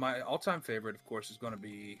my all-time favorite. Of course, is going to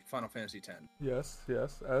be Final Fantasy X. Yes,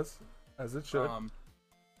 as it should.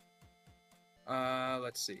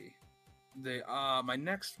 Let's see. My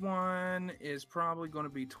next one is probably going to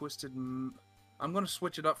be Twisted. I'm going to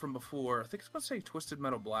switch it up from before. I think it's going to say Twisted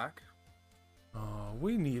Metal Black. Oh,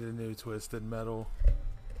 we need a new Twisted Metal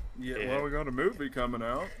Yeah, Yeah. well, we got a movie coming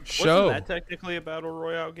out. show. Wasn't that technically a battle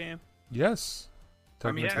royale game? Yes.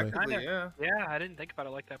 I mean, Technically. technically, yeah. Yeah, I didn't think about it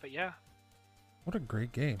like that, but yeah. What a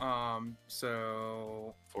great game.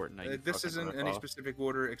 So Fortnite. you this fucking isn't any ripoff. specific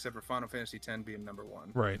order except for Final Fantasy X being number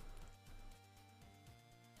 1. Right.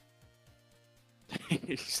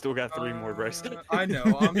 You still got 3 more, Bryce. I know.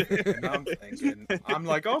 I'm thinking. I'm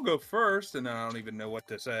like, I'll go first, and then I don't even know what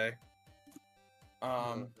to say.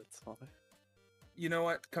 That's fine. You know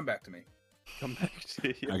what? Come back to me. Come back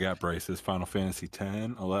to you. I got Bryce's Final Fantasy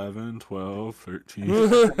 10, 11, 12, 13.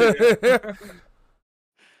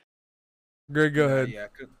 Greg, go ahead. Yeah,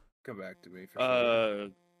 come back to me. For sure.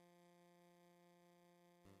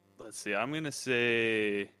 Let's see. I'm gonna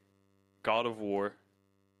say God of War,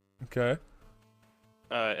 Okay.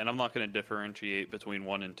 and I'm not gonna differentiate between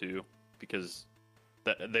 1 and 2 because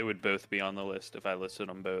they would both be on the list if I listed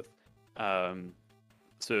them both.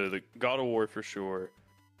 So the God of War for sure.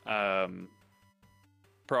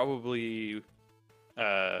 Probably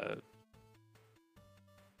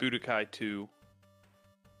Budokai 2.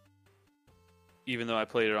 Even though I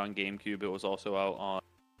played it on GameCube, it was also out on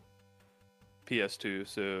PS2,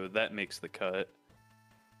 so that makes the cut.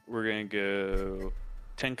 We're gonna go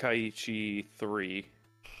Tenkaichi 3.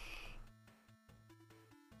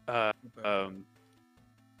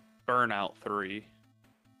 Burnout 3.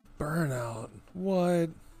 Burnout. What?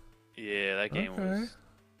 Yeah, that game Okay.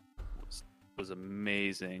 was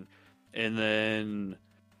amazing. And then,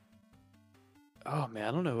 oh man,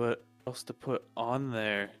 I don't know what else to put on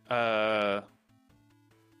there.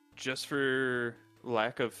 Just for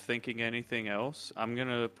lack of thinking anything else, I'm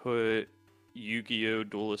gonna put Yu-Gi-Oh!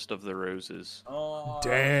 Duelist of the Roses. Oh, I was just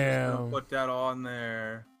Damn. gonna put that on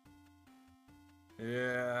there.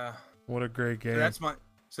 Yeah. What a great game.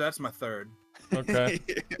 So that's my third. Okay.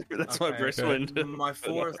 That's why Okay. Bryce Okay. went. My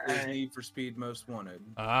fourth is Need for Speed Most Wanted.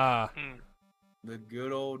 Ah. Hmm. The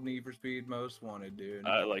good old Need for Speed Most Wanted, dude.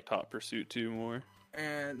 I like Top Pursuit 2 more.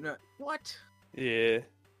 And what? Yeah,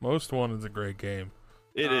 Most Wanted's a great game.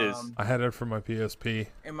 it is. I had it for my PSP.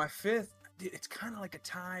 And my fifth, it's kind of like a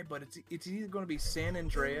tie, but it's either going to be San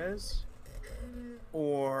Andreas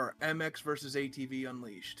or MX versus ATV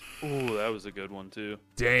Unleashed. Ooh, that was a good one too.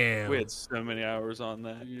 Damn. We had so many hours on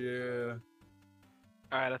that. Yeah.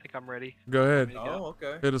 All right, I think I'm ready. Go ahead. Ready to go? Oh,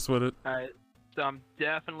 okay. Hit us with it. All right, so I'm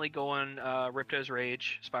definitely going Ripto's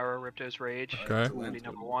Rage, Spyro Ripto's Rage. Okay. That would be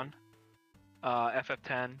number 1.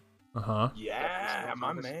 FF10. Uh-huh. Yeah,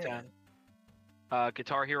 my man.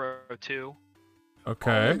 Guitar Hero 2.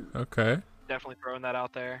 Okay. Okay. Definitely throwing that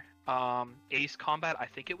out there. Ace Combat, I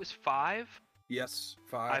think it was 5. Yes,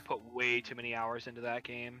 I 5. put way too many hours into that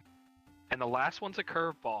game. And the last one's a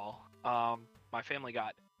curveball. My family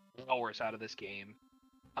got hours out of this game.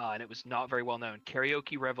 And it was not very well known.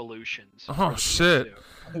 Karaoke Revolutions. Oh, for the shit.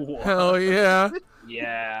 PS2. Hell yeah.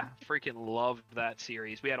 Yeah, freaking loved that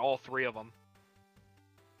series. We had all 3 of them.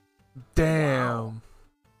 Damn.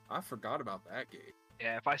 I forgot about that game.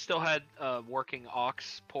 Yeah, if I still had a working aux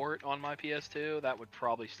port on my PS2, that would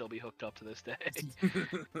probably still be hooked up to this day.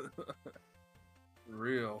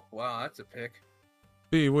 Real. Wow, that's a pick.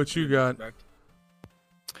 B, what you got?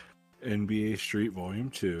 NBA Street Volume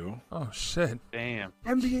 2. Oh, shit. Damn.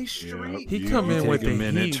 NBA Street. He You come can in with take a the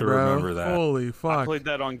minute heat, to bro. remember that. Holy I fuck. played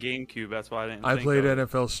that on GameCube. That's why I didn't. I think played of it.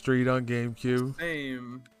 NFL Street on GameCube.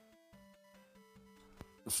 Same.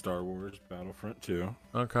 Star Wars Battlefront 2.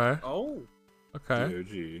 Okay. Oh. Okay.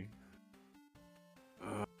 DOG.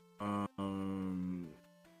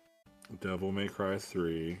 Devil May Cry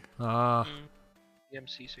 3. Ah.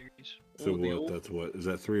 DMC series. So the what? old- That's what? Is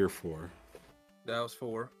that 3 or 4? That was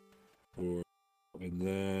 4. 4. And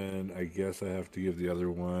then I guess I have to give the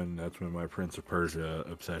other one. That's when my Prince of Persia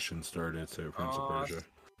obsession started. So Prince of Persia.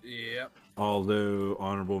 Yep. Although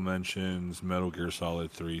honorable mentions, Metal Gear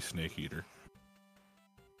Solid 3, Snake Eater.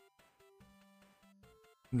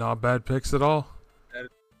 Not bad picks at all.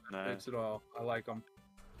 Nice. Fix it all. I like them.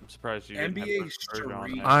 I'm surprised you didn't NBA have Prince of Persia on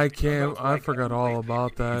Street. there. I can't. About I like forgot all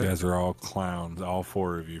about You that. guys are all clowns, all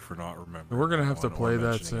 4 of you, for not remembering. We're gonna that have to one or play that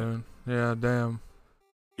mentioning it. soon. Yeah, damn.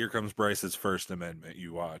 Here comes Bryce's First Amendment.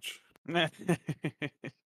 You watch.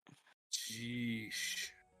 Jeesh.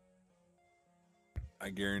 I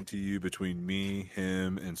guarantee you, between me,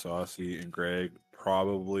 him, and Saucy and Greg,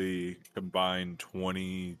 probably combined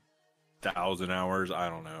 20,000 hours. I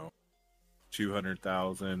don't know,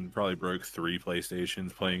 200,000. Probably broke 3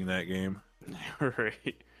 PlayStations playing that game.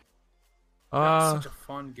 Right. That was Uh, such a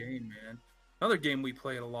fun game, man. Another game we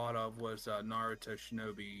played a lot of was Naruto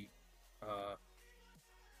Shinobi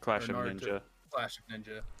Clash of Naruto. Ninja. Clash of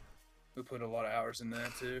Ninja. We put a lot of hours in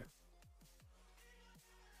that too.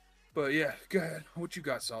 But yeah, go ahead. What you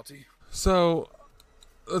got, Salty? so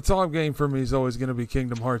the top game for me is always gonna be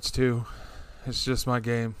Kingdom Hearts 2. It's just my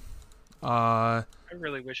game. I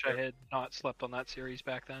really wish I had not slept on that series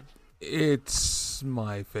back then. It's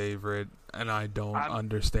my favorite, and I don't I'm-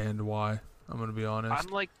 understand why. I'm gonna be honest.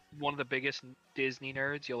 I'm like one of the biggest Disney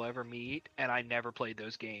nerds you'll ever meet, and I never played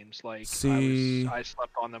those games. Like, See- I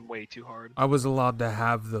slept on them way too hard. I was allowed to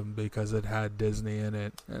have them because it had Disney in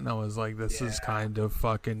it, and I was like, "This is Yeah. kind of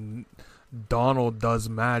fucking Donald does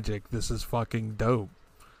magic. This is fucking dope."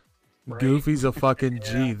 Right. Goofy's a fucking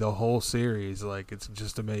G. Yeah. The whole series, like, it's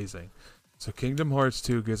just amazing. So Kingdom Hearts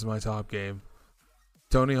 2 gets my top game.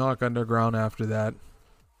 Tony Hawk Underground after that.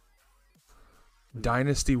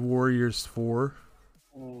 Dynasty Warriors 4.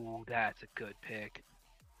 Ooh, that's a good pick.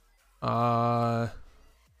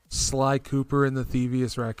 Sly Cooper and the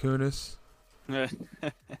Thievius Raccoonus.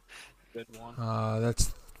 Good one.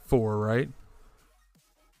 That's 4, right?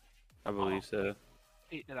 I believe so.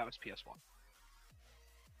 No, that was PS1.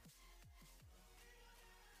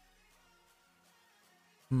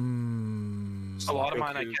 A lot of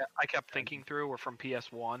mine I kept thinking through were from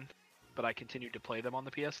PS1, but I continued to play them on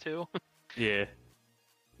the PS2. Yeah.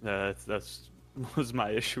 No, that's was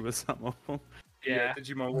my issue with some of them. Yeah.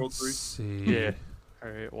 Digimon World Let's 3. see. Yeah. All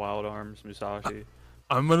right, Wild Arms, Musashi.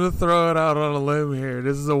 I'm gonna throw it out on a limb here.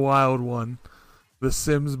 This is a wild one. The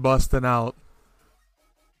Sims busting out.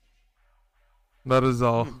 That is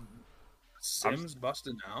all. Sims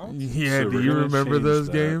busting out? Yeah, So do we're you gonna remember change those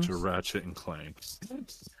that games? to Ratchet and Clank?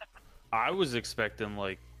 I was expecting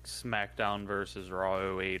like SmackDown versus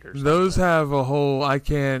Raw 08 or something. Those have a whole. I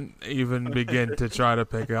can't even begin to try to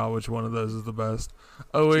pick out which one of those is the best.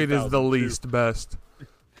 08 is the 2002. least best.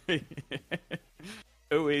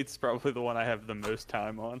 08's probably the one I have the most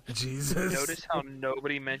time on. Jesus. Notice how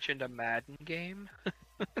nobody mentioned a Madden game?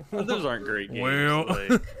 Those aren't great games. Well. Like,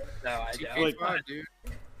 No, I TK5, don't. dude.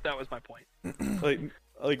 That was my point. like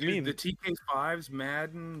me Dude, the TK5s,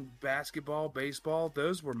 Madden, basketball, baseball,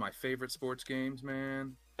 those were my favorite sports games,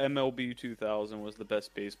 man. MLB 2000 was the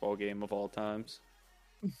best baseball game of all times.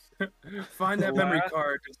 Find that Wow. memory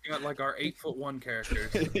card. It's got like our 8'1"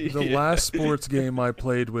 characters. The last sports game I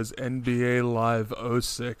played was NBA Live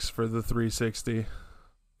 06 for the 360.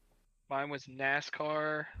 Mine was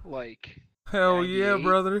NASCAR, like Hell yeah, 98.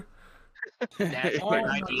 brother. NASCAR Oh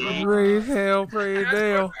my 98. Praise hell, praise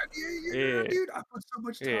hell. Yeah. Dude, I put so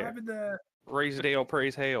much time Yeah. in that. Raise Dale,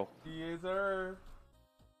 praise hail. Yes, sir.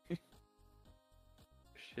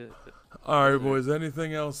 Shit. All right, boys.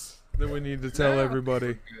 Anything else that we need to tell Nah,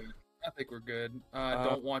 everybody? I think we're good.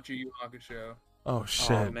 Don't watch a Yu Hakusho. Oh Oh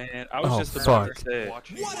shit! man, I was Oh, just about fuck.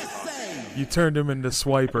 to say. You turned him into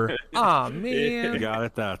Swiper. Aw, You man. got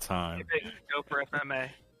it that time. Go for FMA.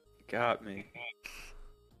 Got me.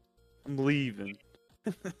 I'm leaving.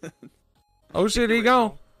 Oh shit, he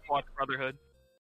gone. Watch Brotherhood.